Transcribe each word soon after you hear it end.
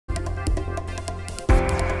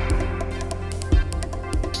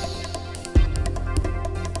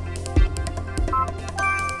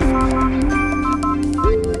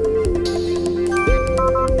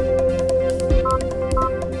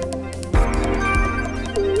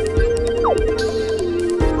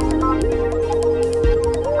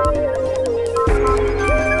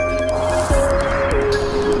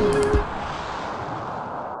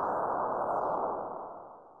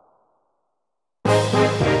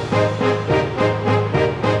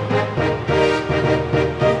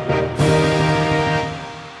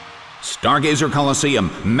Stargazer Coliseum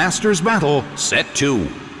Masters Battle Set 2.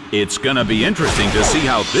 It's gonna be interesting to see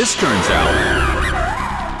how this turns out.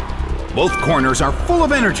 Both corners are full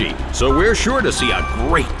of energy, so we're sure to see a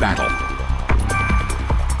great battle.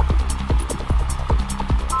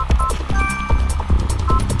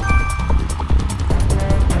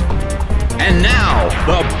 And now,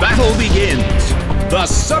 the battle begins. The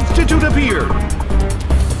substitute appeared.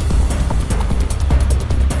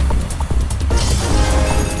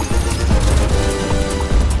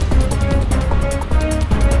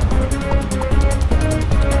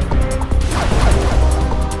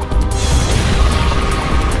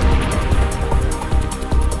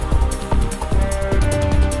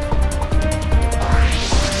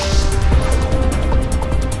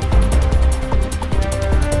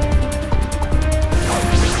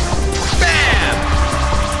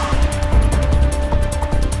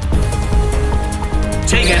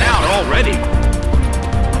 Taken out already.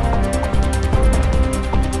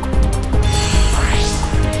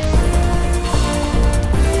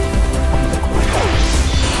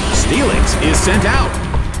 Steelix is sent out.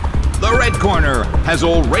 The red corner has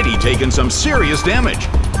already taken some serious damage.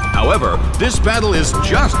 However, this battle is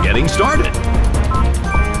just getting started.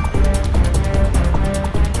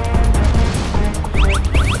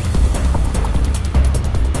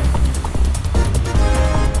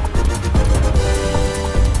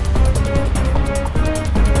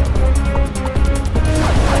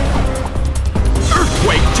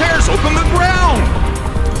 Open the ground!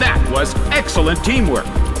 That was excellent teamwork.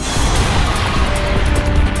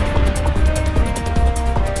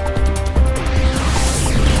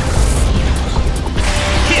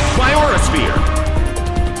 Hit by Aurasphere.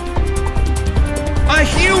 A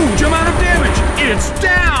huge amount of damage. It's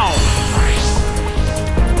down!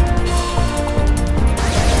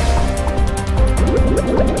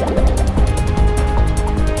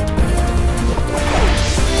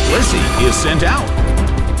 Blissey is sent out.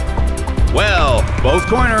 Well, both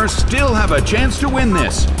corners still have a chance to win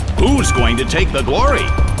this. Who's going to take the glory?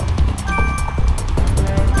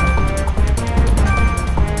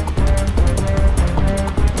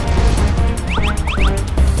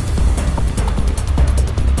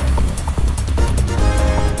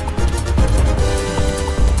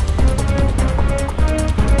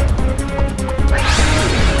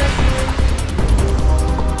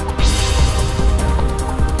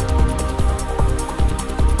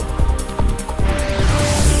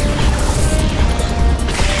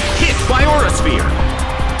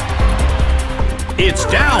 It's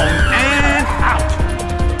down and out.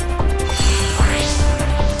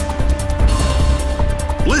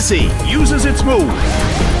 Blissey uses its move.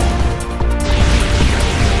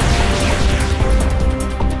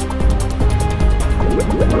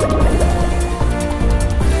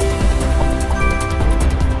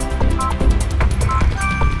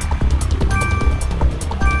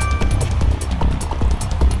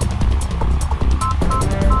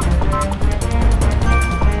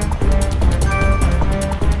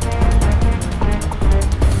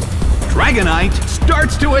 Dragonite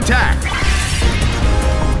starts to attack.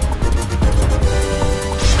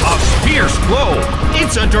 A fierce blow.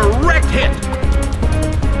 It's a direct hit.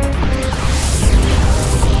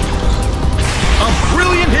 A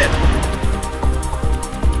brilliant hit.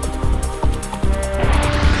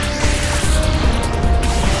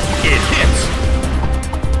 It hits.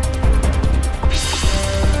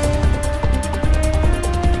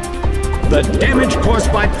 The damage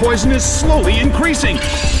caused by poison is slowly increasing.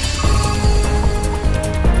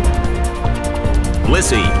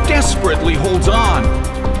 Blissey desperately holds on.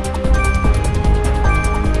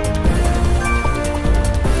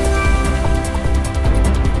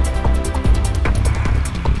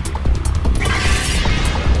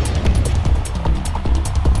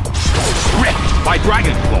 Ripped by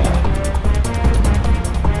Dragon Claw.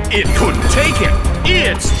 It couldn't take it.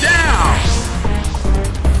 It's down.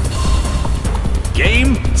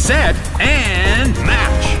 Game, set, and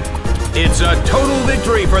match. It's a total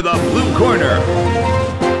victory for the blue corner.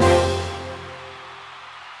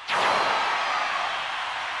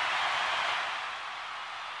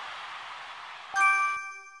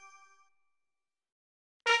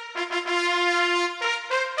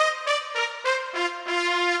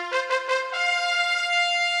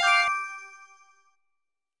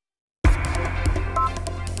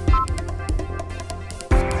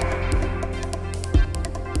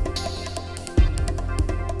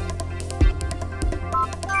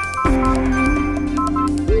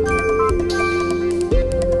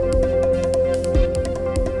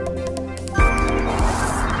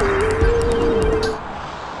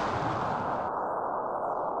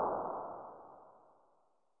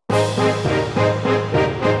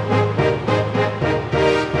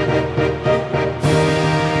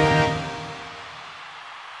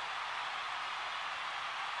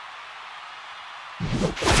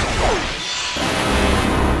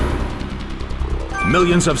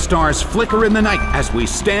 Millions of stars flicker in the night as we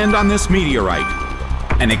stand on this meteorite.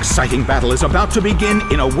 An exciting battle is about to begin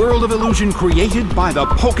in a world of illusion created by the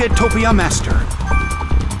Poketopia Master.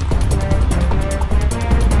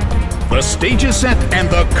 The stage is set and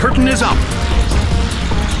the curtain is up.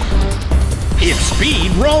 Its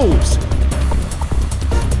speed rose.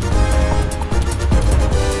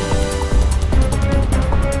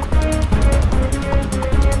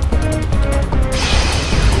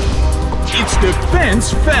 Its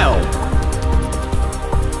defense fell.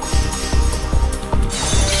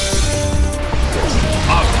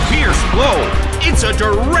 A fierce blow. It's a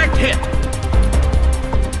direct hit.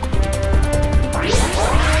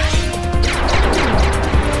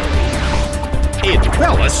 It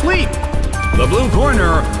fell asleep. The blue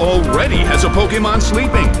corner already has a Pokemon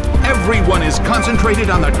sleeping. Everyone is concentrated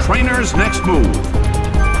on the trainer's next move.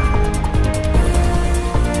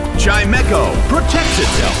 Chimecho protects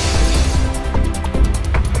itself.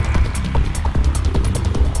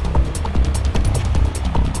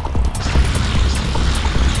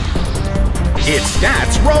 Its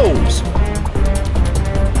stats rose.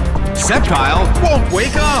 Sceptile won't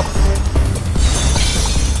wake up.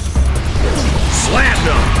 Slammed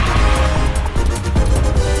him.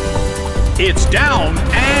 It's down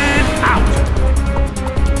and out.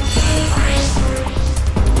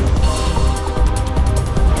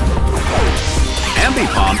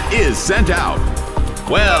 Ambipom is sent out.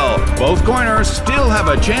 Well, both corners still have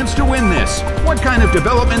a chance to win this. What kind of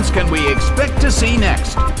developments can we expect to see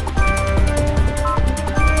next?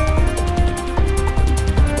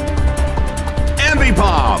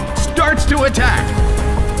 Ambipom starts to attack.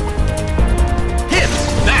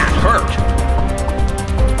 Hits! That hurt.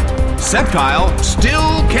 Sceptile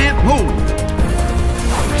still can't move.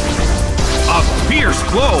 A fierce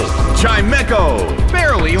blow. Chimecho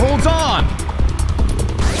barely holds on.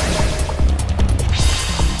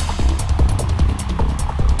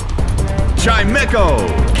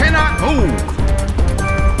 Chimecho cannot move.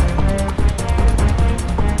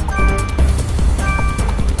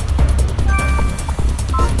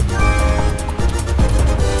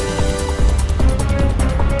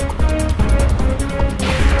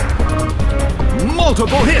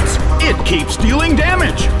 Multiple hits. It keeps dealing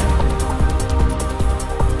damage.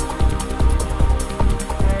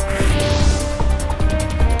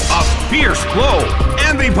 A fierce blow.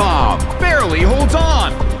 Ambipom barely holds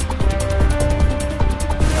on.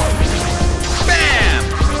 Bam!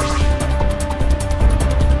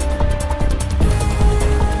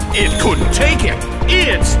 It couldn't take it.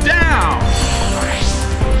 It's down.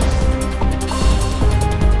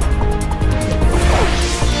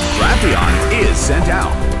 Drapion is sent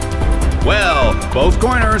out. Well, both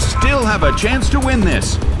corners still have a chance to win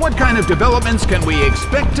this. What kind of developments can we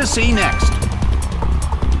expect to see next?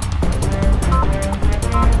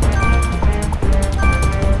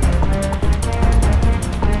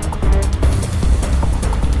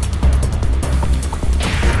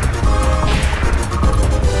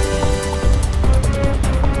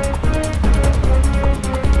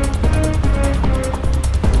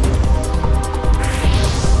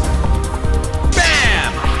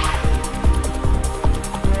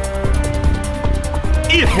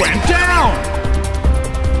 It went down!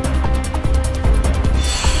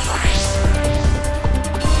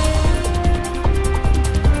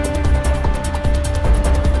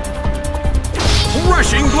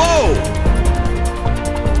 Rushing blow!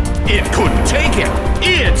 It couldn't take it!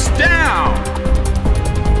 It's down!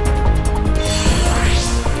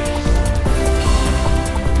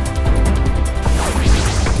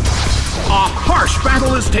 A harsh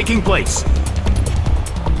battle is taking place.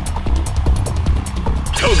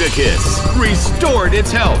 Togekiss restored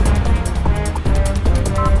its health.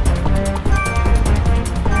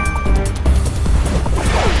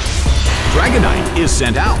 Dragonite is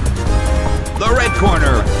sent out. The red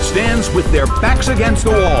corner stands with their backs against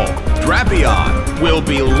the wall. Drapion will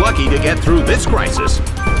be lucky to get through this crisis.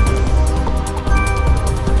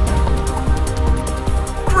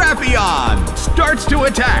 Drapion starts to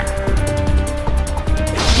attack.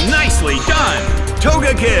 Nicely done!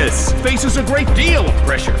 Togekiss faces a great deal of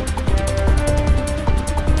pressure.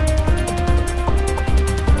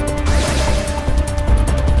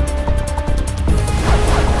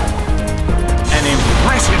 An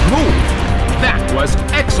impressive move. That was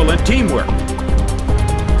excellent teamwork.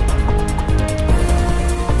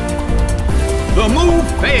 The move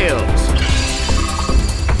fails.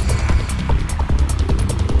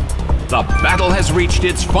 The battle has reached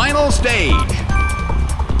its final stage.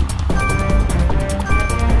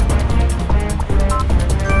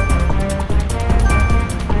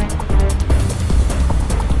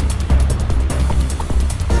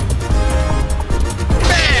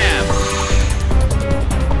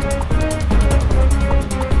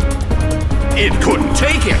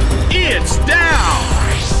 It's down!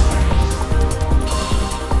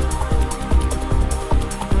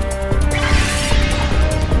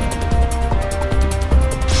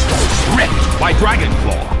 Ripped by Dragon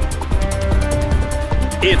Claw.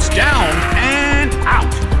 It's down and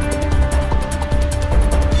out.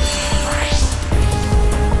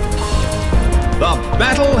 The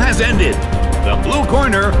battle has ended. The blue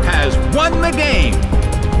corner has won the game.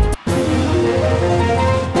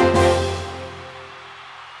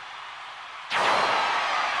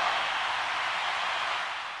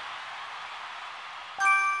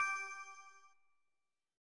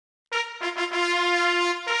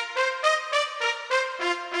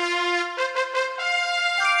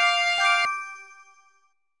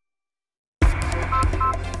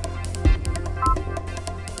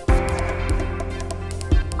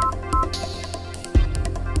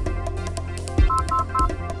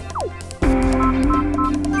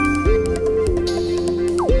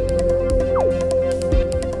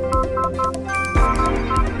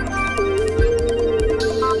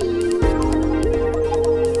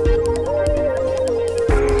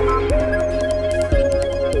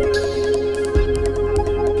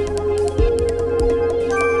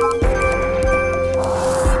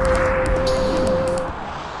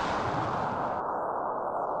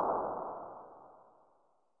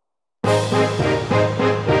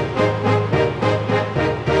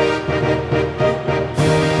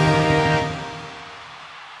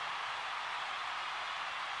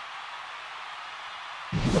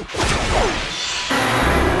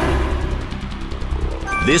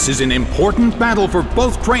 This is an important battle for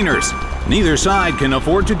both trainers. Neither side can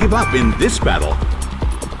afford to give up in this battle.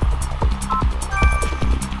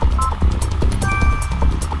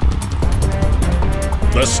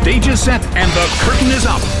 The stage is set and the curtain is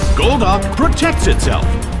up. Golduck protects itself.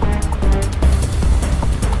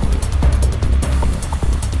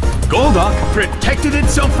 Golduck protected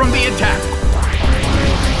itself from the attack.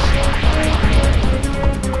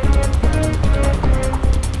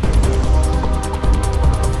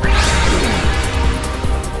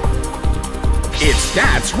 Its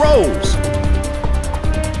stats rose.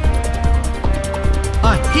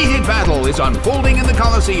 A heated battle is unfolding in the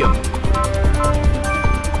Colosseum.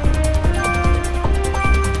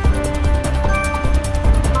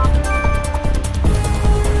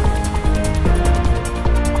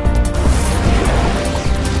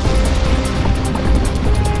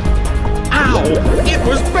 Ow! It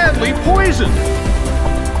was badly poisoned.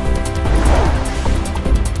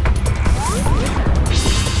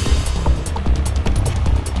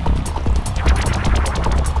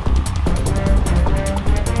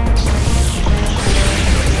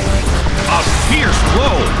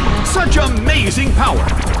 Such amazing power!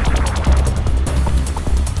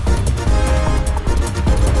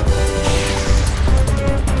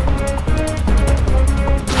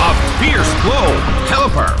 A fierce blow!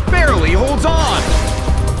 Pelipper barely holds on!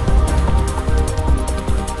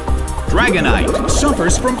 Dragonite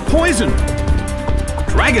suffers from poison.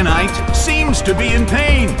 Dragonite seems to be in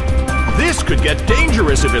pain. This could get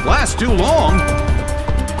dangerous if it lasts too long.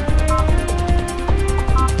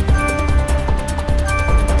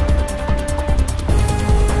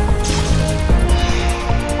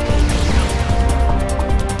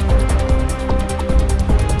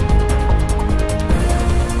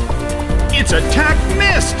 Its attack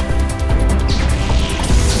missed!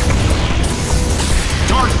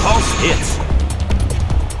 Dark Pulse hits.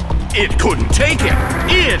 It couldn't take it.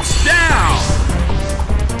 It's down!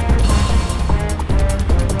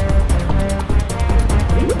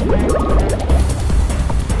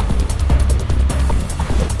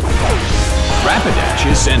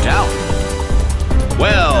 Rapidash is sent out.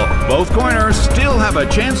 Well, both corners still have a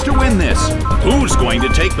chance to win this. Who's going to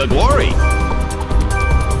take the glory?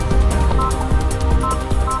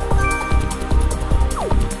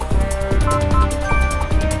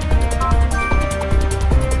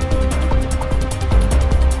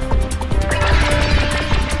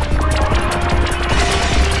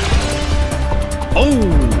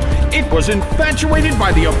 Oh, it was infatuated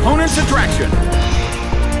by the opponent's attraction.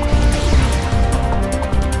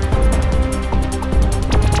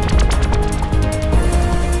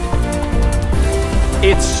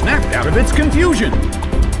 It snapped out of its confusion.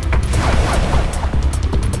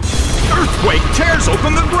 Earthquake tears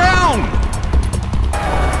open the ground.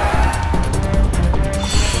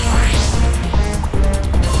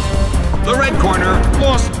 The red corner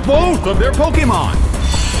lost both of their Pokémon.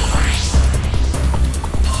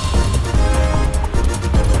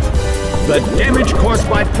 The damage caused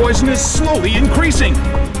by poison is slowly increasing.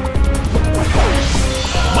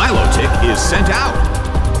 Milotic is sent out.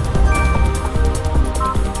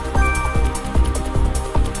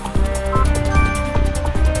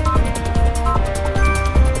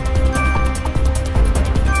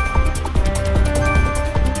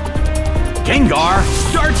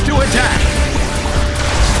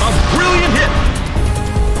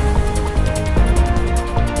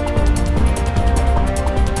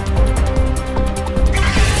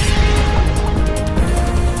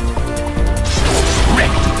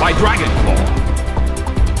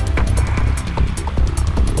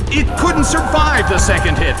 It couldn't survive the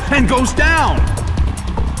second hit and goes down.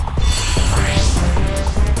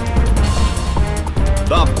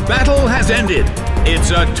 The battle has ended.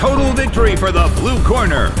 It's a total victory for the blue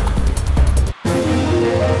corner.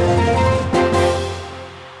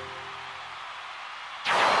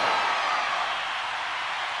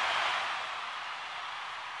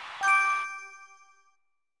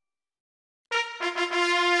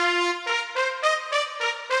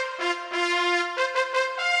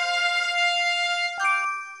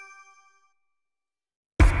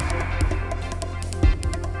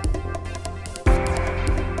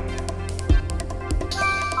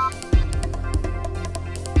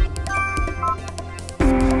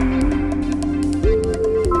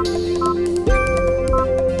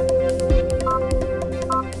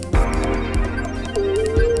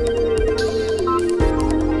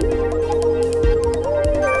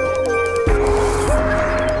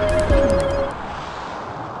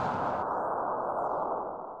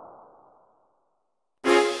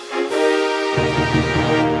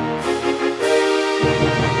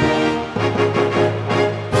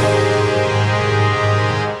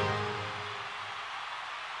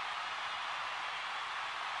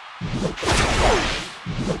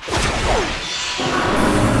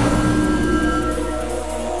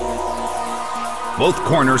 Both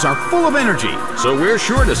corners are full of energy, so we're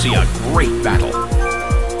sure to see a great battle.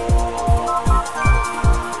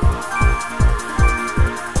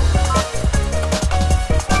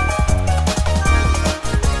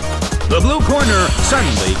 The blue corner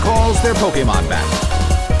suddenly calls their Pokémon back.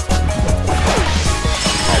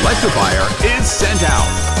 Electivire is sent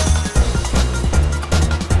out.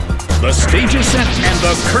 The stage is set and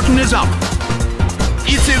the curtain is up.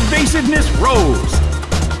 Its evasiveness rose.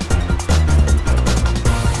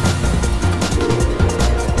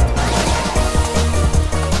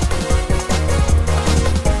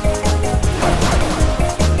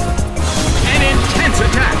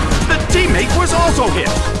 Teammate was also hit.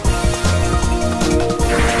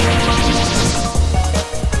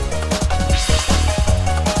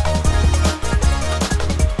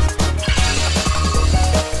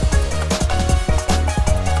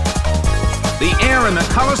 The air in the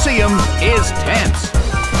Colosseum is tense.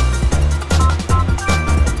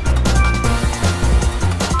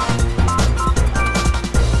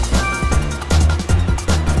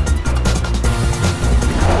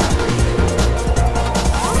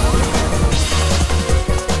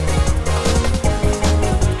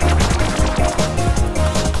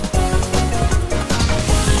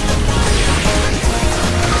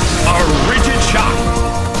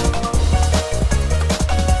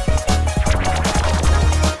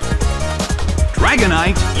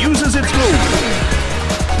 Dragonite uses its move.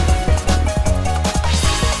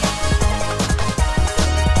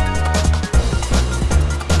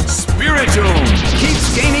 Spiritomb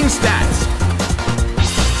keeps gaining stats.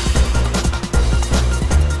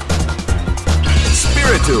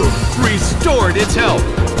 Spiritomb restored its health.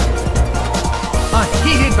 A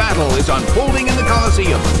heated battle is unfolding in the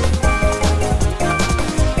Colosseum.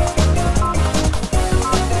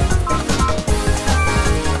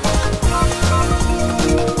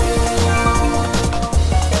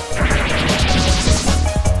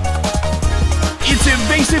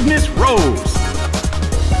 Evasiveness rose.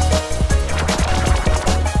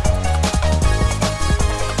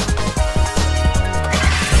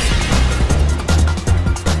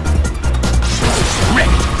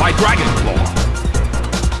 Wrecked by Dragon Claw.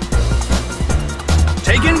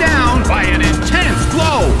 Taken down by an intense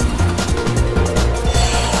blow.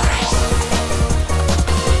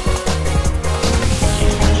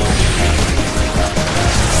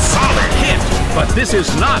 Solid hit, but this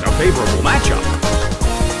is not a favorable matchup.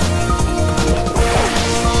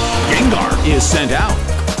 Gengar is sent out.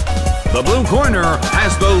 The blue corner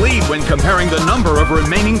has the lead when comparing the number of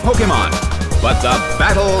remaining Pokémon, but the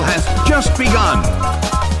battle has just begun.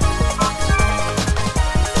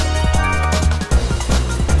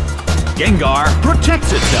 Gengar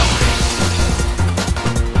protects itself.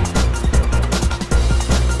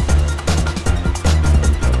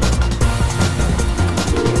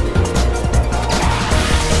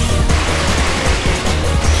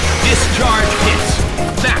 Discharge hits.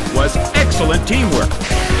 That was excellent teamwork.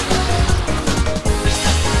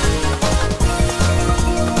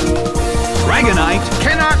 Dragonite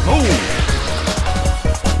cannot move.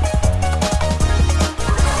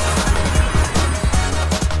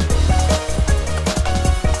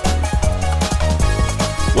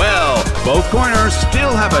 Well, both corners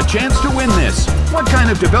still have a chance to win this. What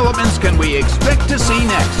kind of developments can we expect to see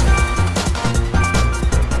next?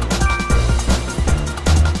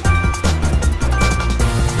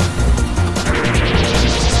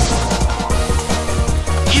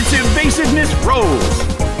 rose.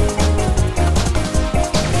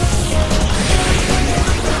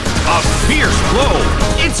 A fierce blow.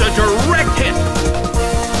 It's a direct hit.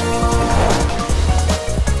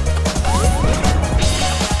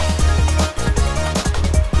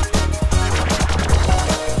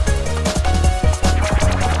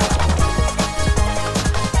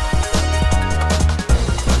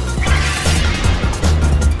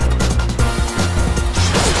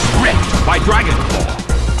 By Dragon Claw.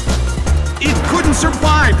 It couldn't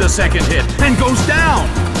survive the second hit and goes down.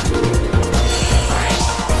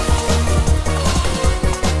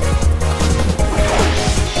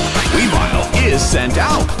 Weavile is sent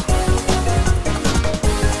out.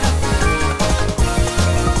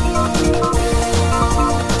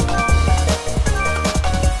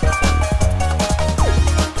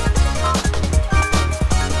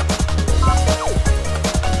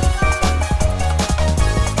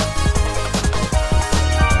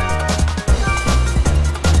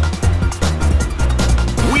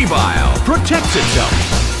 Weavile protects itself.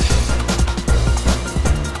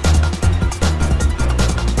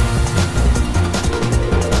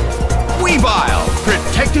 Weavile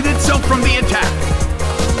protected itself from the attack.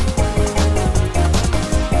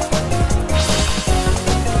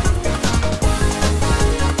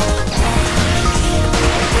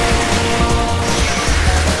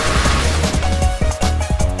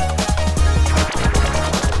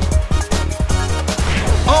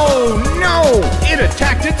 Oh no! It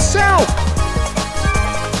attacked itself!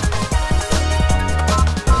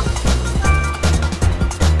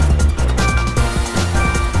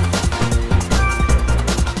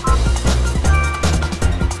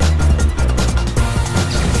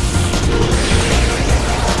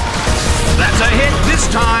 That's a hit this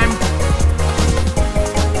time!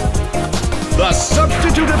 The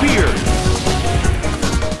substitute appears!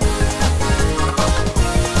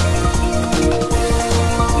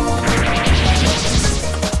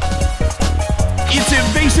 Its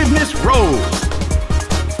evasiveness rose.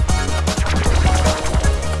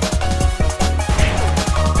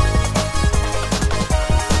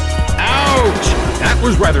 Ouch! That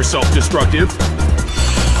was rather self-destructive.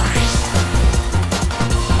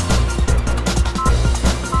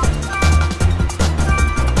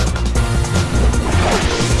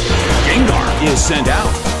 Gengar is sent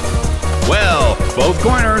out. Well, both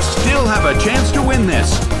corners still have a chance to win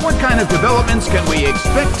this. What kind of developments can we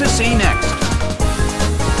expect to see next?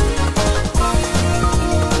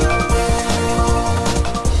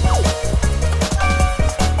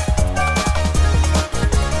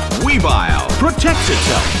 Weavile protects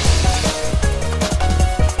itself.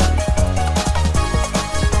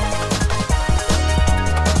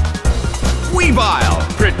 Weavile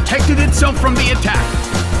protected itself from the attack.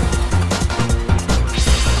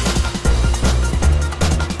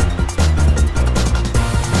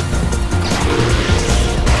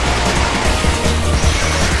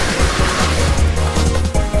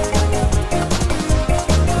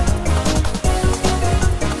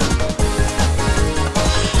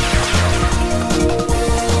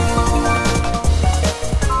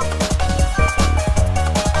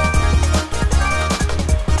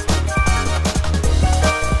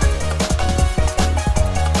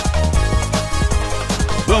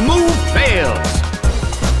 The move fails.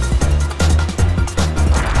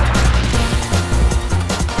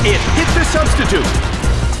 It hit the substitute.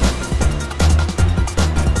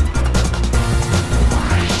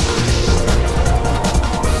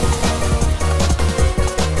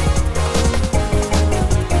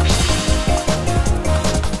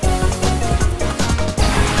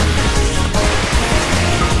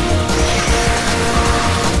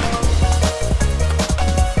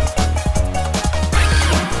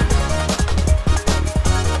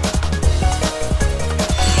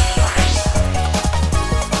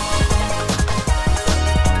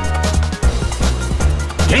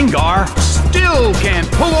 Gengar still can't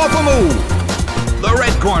pull off a move. The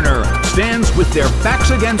red corner stands with their backs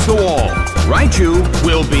against the wall. Raichu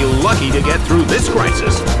will be lucky to get through this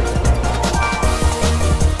crisis.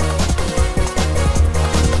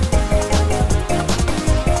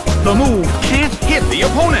 The move can't hit the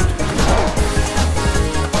opponent.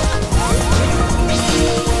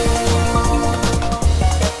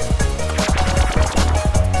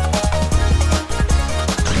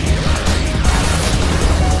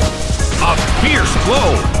 A fierce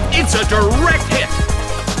blow. It's a direct hit.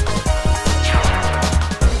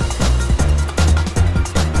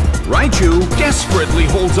 Raichu desperately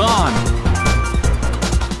holds on.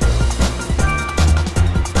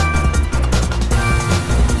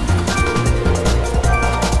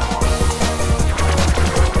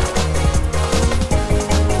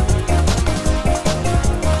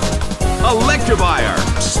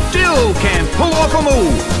 off a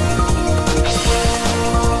move.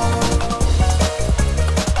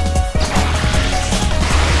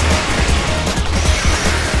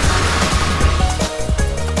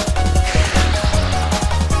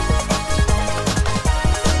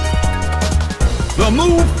 The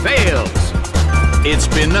move fails. It's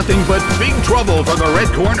been nothing but big trouble for the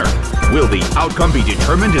red corner. Will the outcome be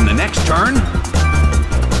determined in the next turn?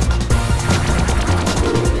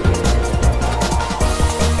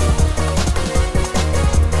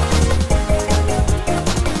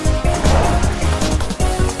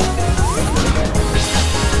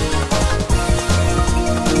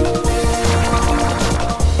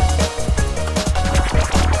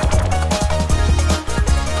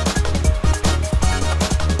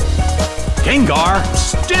 Gengar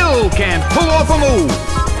still can't pull off a move.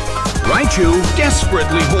 Raichu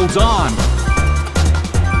desperately holds on.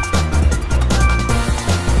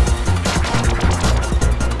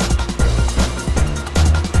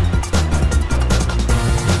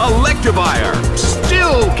 Electivire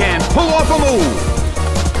still can't pull off a move.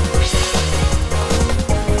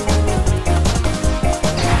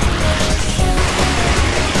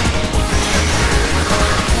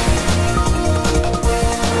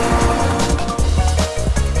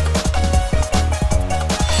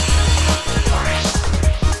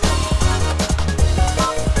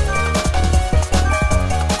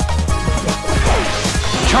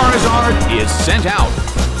 Charizard is sent out.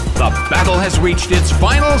 The battle has reached its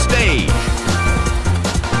final stage.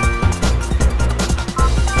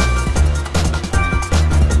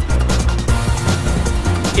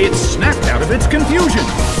 It's snapped out of its confusion.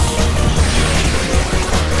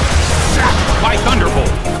 Zapped by Thunderbolt.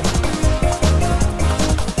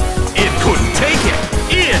 It couldn't take it.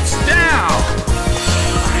 It's down.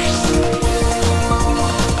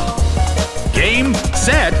 Game,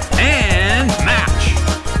 set, and match.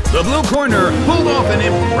 The blue corner pulled off an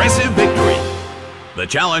impressive victory. The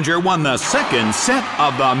challenger won the second set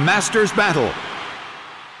of the Masters battle.